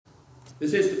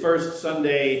This is the first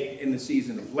Sunday in the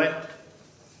season of Lent.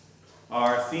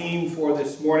 Our theme for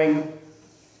this morning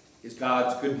is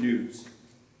God's good news.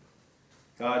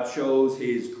 God shows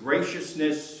his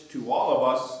graciousness to all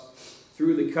of us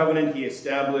through the covenant he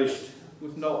established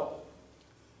with Noah,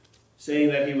 saying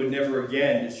that he would never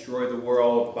again destroy the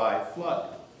world by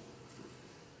flood.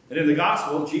 And in the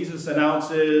gospel, Jesus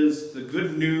announces the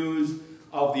good news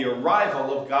of the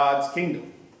arrival of God's kingdom.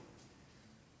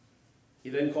 He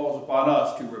then calls upon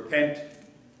us to repent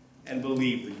and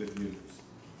believe the good news.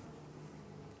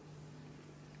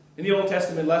 In the Old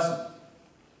Testament lesson,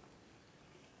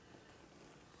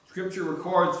 Scripture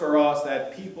records for us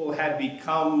that people had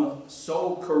become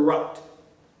so corrupt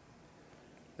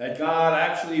that God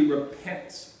actually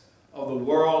repents of the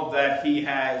world that he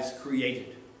has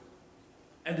created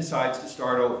and decides to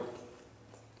start over.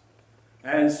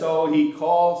 And so he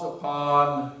calls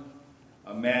upon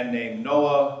a man named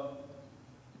Noah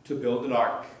to build an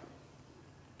ark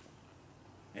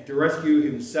and to rescue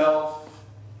himself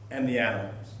and the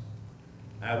animals.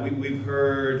 We've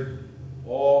heard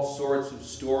all sorts of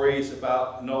stories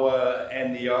about Noah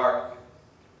and the ark.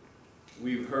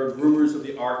 We've heard rumors of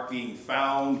the ark being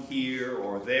found here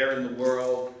or there in the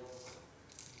world.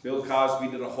 Bill Cosby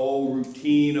did a whole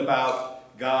routine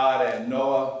about God and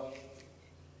Noah.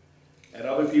 And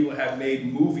other people have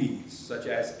made movies such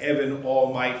as Evan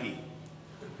Almighty,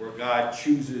 where God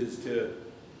chooses to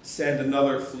send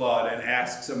another flood and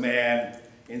asks a man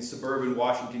in suburban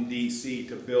Washington, D.C.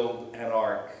 to build an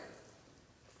ark.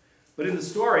 But in the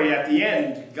story, at the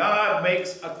end, God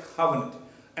makes a covenant,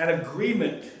 an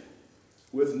agreement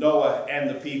with Noah and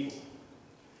the people.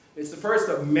 It's the first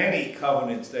of many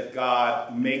covenants that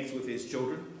God makes with his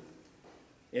children.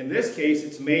 In this case,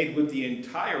 it's made with the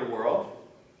entire world.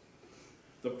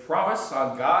 The promise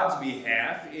on God's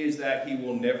behalf is that he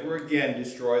will never again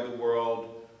destroy the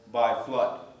world by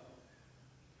flood.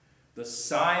 The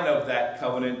sign of that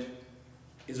covenant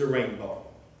is a rainbow.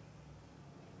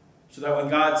 So that when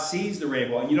God sees the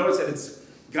rainbow, and you notice that it's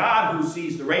God who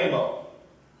sees the rainbow.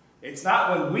 It's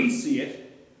not when we see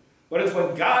it, but it's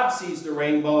when God sees the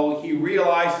rainbow, he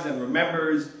realizes and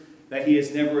remembers that he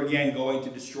is never again going to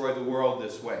destroy the world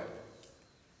this way.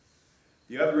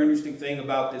 The other interesting thing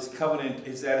about this covenant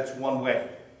is that it's one way.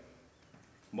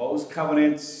 Most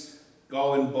covenants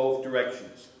go in both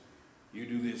directions. You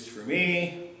do this for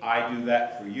me, I do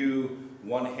that for you.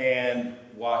 One hand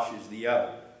washes the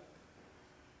other.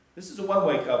 This is a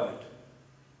one-way covenant.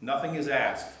 Nothing is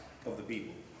asked of the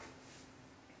people.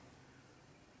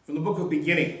 From the book of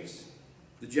beginnings,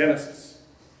 the Genesis,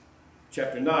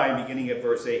 chapter 9, beginning at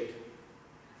verse 8.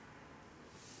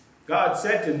 God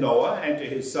said to Noah and to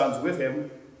his sons with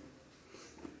him,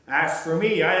 "As for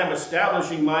me, I am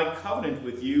establishing my covenant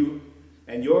with you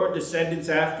and your descendants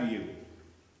after you,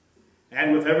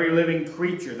 and with every living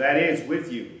creature that is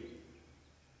with you,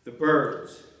 the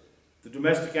birds, the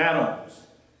domestic animals,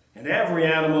 and every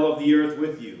animal of the earth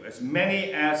with you, as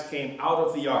many as came out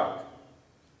of the ark.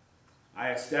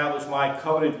 I establish my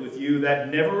covenant with you that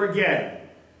never again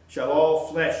shall all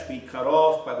flesh be cut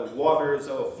off by the waters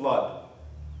of a flood.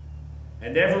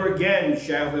 And never again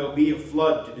shall there be a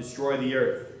flood to destroy the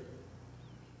earth."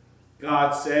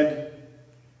 God said,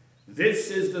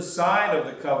 "This is the sign of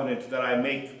the covenant that I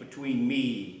make between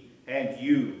me and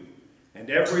you and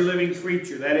every living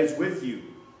creature that is with you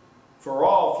for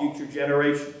all future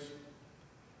generations.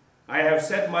 I have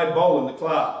set my bow in the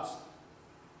clouds,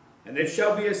 and it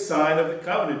shall be a sign of the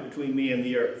covenant between me and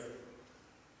the earth.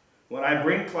 When I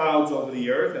bring clouds over the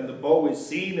earth and the bow is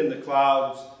seen in the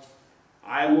clouds,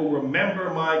 I will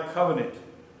remember my covenant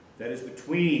that is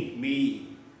between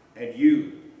me and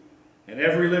you and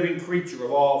every living creature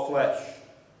of all flesh.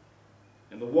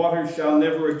 And the waters shall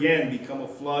never again become a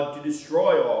flood to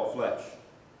destroy all flesh.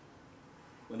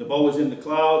 When the bow is in the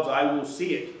clouds, I will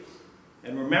see it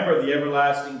and remember the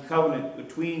everlasting covenant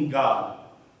between God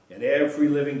and every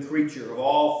living creature of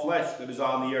all flesh that is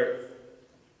on the earth."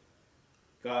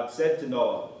 God said to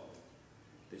Noah,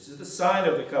 "This is the sign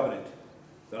of the covenant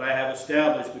that I have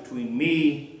established between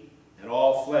me and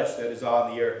all flesh that is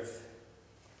on the earth."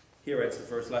 Here ends the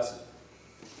first lesson.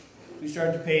 Please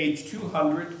turn to page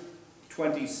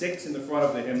 226 in the front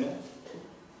of the hymnal.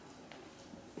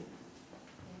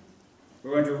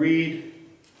 We're going to read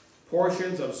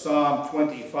portions of Psalm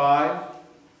 25.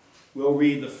 We'll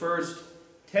read the first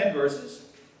 10 verses.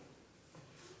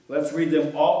 Let's read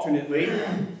them alternately.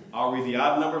 I'll read the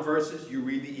odd number verses, you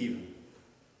read the even.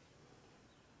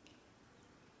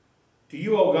 To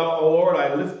you, O God, O Lord,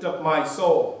 I lift up my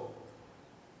soul.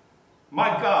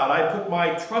 My God, I put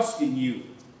my trust in you.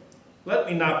 Let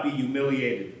me not be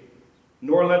humiliated.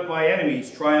 nor let my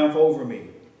enemies triumph over me.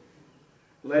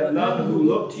 Let none who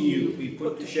look to you be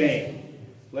put to shame.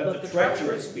 Let the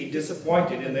treacherous be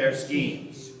disappointed in their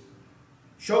schemes.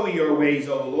 Show me your ways,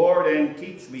 O Lord, and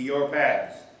teach me your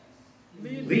paths.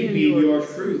 Lead me in your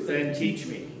truth and teach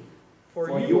me,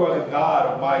 for you are the God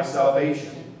of my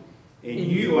salvation. In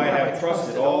you I have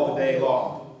trusted all the day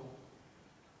long.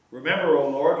 Remember, O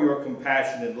Lord, your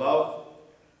compassion and love,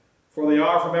 for they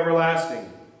are from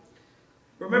everlasting.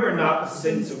 Remember not the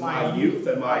sins of my youth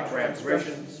and my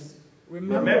transgressions.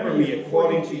 Remember me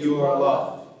according to your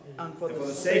love, and for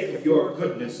the sake of your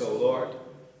goodness, O Lord.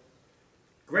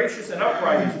 Gracious and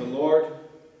upright is the Lord,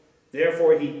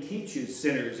 therefore he teaches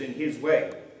sinners in his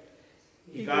way.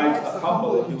 He guides the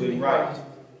humble in doing right,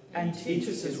 and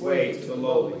teaches his way to the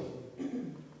lowly.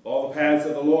 All the paths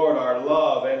of the Lord are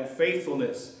love and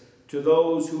faithfulness to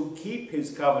those who keep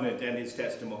his covenant and his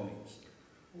testimonies.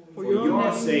 For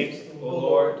your sake, O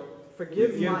Lord,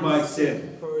 forgive my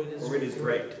sin, for it is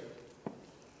great.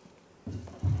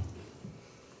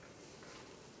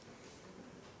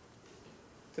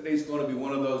 Today's going to be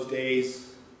one of those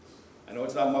days. I know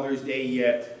it's not Mother's Day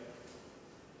yet,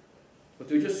 but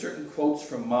there are just certain quotes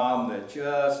from Mom that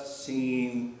just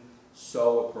seem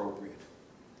so appropriate.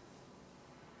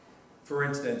 For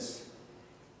instance,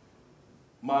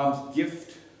 Mom's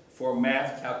gift for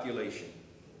math calculation.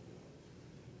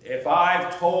 If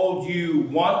I've told you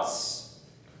once,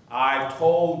 I've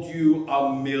told you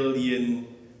 1,000,000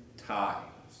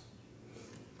 times.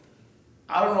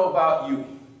 I don't know about you,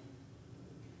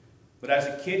 but as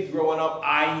a kid growing up,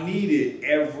 I needed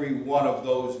every one of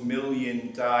those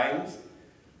 1,000,000 times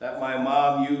that my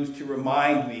mom used to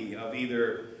remind me of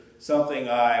either something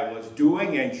I was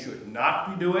doing and should not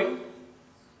be doing,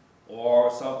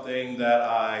 or something that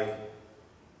I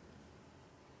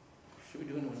should be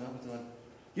doing or not be doing.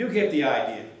 You get the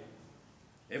idea.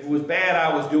 If it was bad,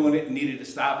 I was doing it and needed to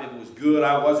stop. If it was good,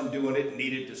 I wasn't doing it and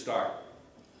needed to start.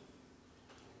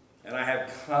 And I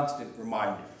have constant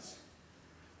reminders.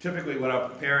 Typically, when I'm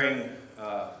preparing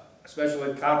a special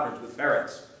ed conference with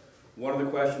parents, one of the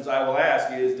questions I will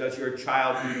ask is, does your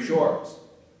child do chores?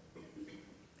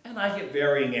 And I get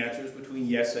varying answers between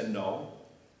yes and no.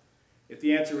 If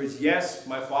the answer is yes,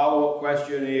 my follow-up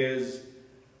question is,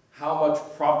 how much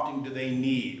prompting do they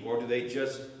need, or do they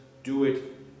just do it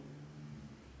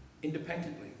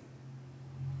independently?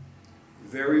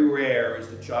 Very rare is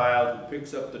the child who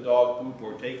picks up the dog poop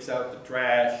or takes out the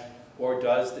trash or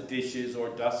does the dishes or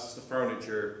dusts the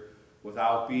furniture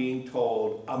without being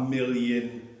told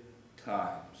 1,000,000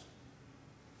 times.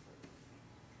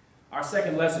 Our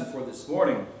second lesson for this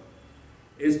morning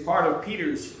is part of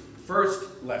Peter's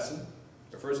first lesson,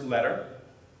 or first letter.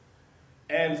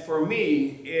 And for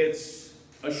me, it's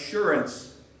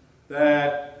assurance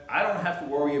that I don't have to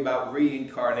worry about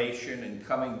reincarnation and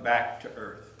coming back to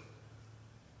earth.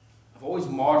 I've always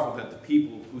marveled at the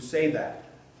people who say that.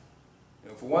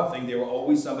 For one thing, there were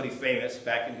always somebody famous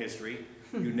back in history.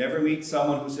 You never meet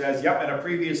someone who says, yep, in a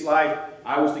previous life,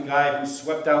 I was the guy who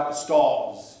swept out the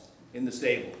stalls in the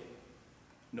stable.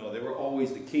 No, they were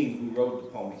always the king who rode the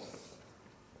pony.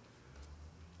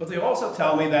 But they also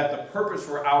tell me that the purpose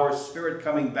for our spirit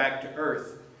coming back to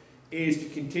earth is to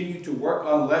continue to work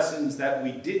on lessons that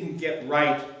we didn't get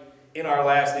right in our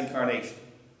last incarnation.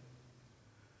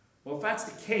 Well, if that's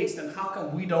the case, then how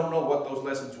come we don't know what those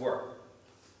lessons were?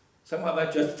 Somehow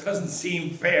that just doesn't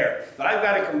seem fair, that I've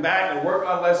got to come back and work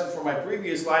on lessons from my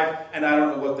previous life, and I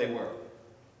don't know what they were.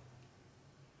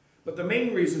 But the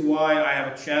main reason why I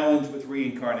have a challenge with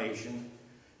reincarnation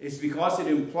is because it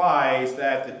implies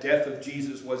that the death of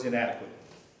Jesus was inadequate.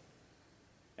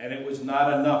 And it was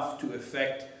not enough to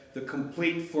effect the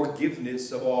complete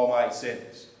forgiveness of all my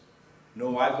sins.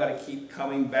 No, I've got to keep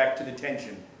coming back to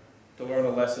detention to learn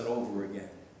a lesson over again.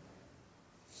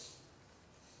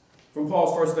 From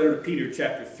Paul's first letter to Peter,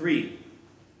 chapter 3,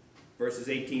 verses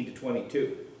 18 to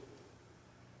 22.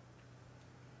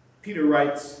 Peter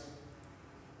writes,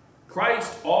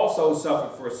 Christ also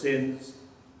suffered for sins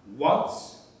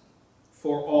once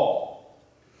for all,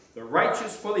 the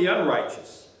righteous for the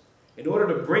unrighteous, in order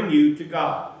to bring you to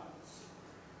God.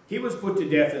 He was put to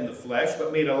death in the flesh,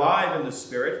 but made alive in the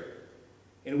spirit,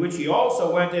 in which he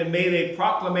also went and made a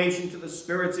proclamation to the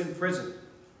spirits in prison,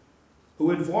 who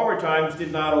in former times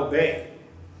did not obey,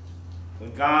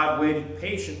 when God waited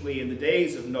patiently in the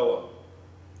days of Noah,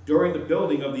 during the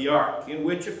building of the ark, in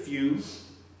which a few,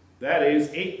 that is,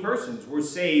 8 persons, were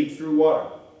saved through water.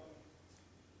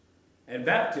 And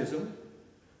baptism,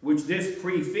 which this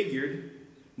prefigured,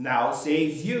 now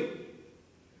saves you,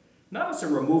 not as a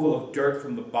removal of dirt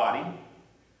from the body,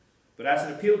 but as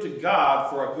an appeal to God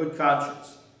for a good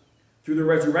conscience, through the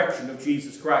resurrection of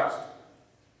Jesus Christ,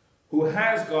 who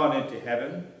has gone into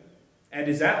heaven and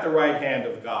is at the right hand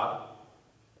of God,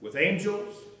 with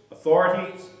angels,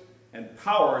 authorities, and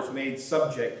powers made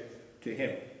subject to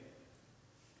him.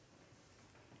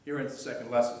 Here ends the second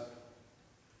lesson.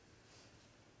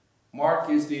 Mark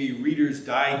is the Reader's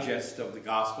Digest of the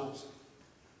Gospels.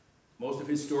 Most of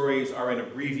his stories are in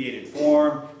abbreviated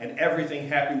form, and everything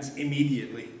happens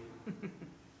immediately.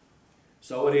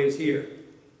 So it is here.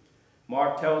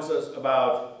 Mark tells us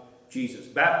about Jesus'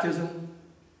 baptism,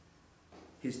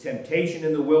 his temptation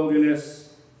in the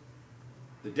wilderness,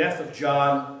 the death of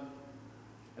John,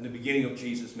 and the beginning of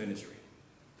Jesus' ministry.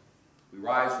 We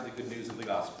rise for the good news of the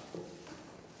gospel.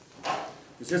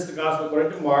 This is the gospel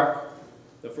according to Mark,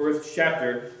 the first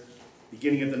chapter,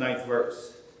 beginning at the 9th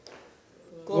verse.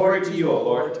 Glory to you, O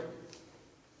Lord.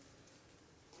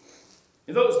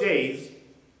 In those days,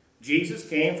 Jesus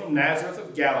came from Nazareth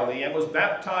of Galilee and was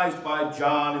baptized by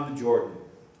John in the Jordan.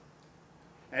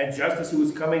 And just as he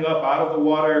was coming up out of the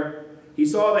water, he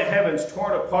saw the heavens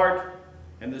torn apart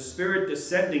and the Spirit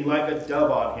descending like a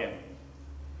dove on him.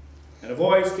 And a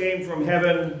voice came from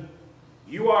heaven,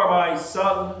 "You are my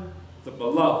Son, the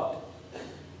beloved.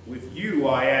 With you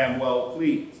I am well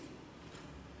pleased."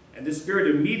 And the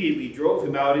Spirit immediately drove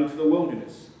him out into the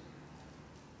wilderness.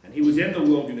 And he was in the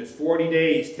wilderness 40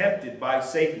 days, tempted by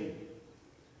Satan.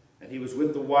 And he was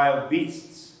with the wild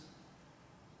beasts,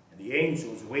 and the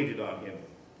angels waited on him.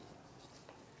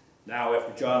 Now,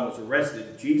 after John was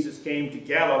arrested, Jesus came to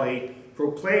Galilee,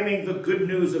 proclaiming the good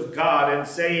news of God and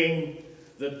saying,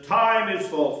 "The time is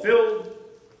fulfilled,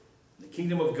 the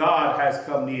kingdom of God has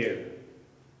come near.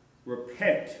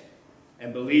 Repent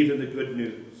and believe in the good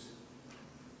news."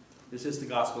 This is the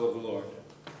gospel of the Lord.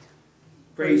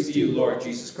 Praise to you, Lord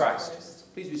Jesus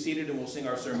Christ. Please be seated and we'll sing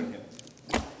our sermon hymn.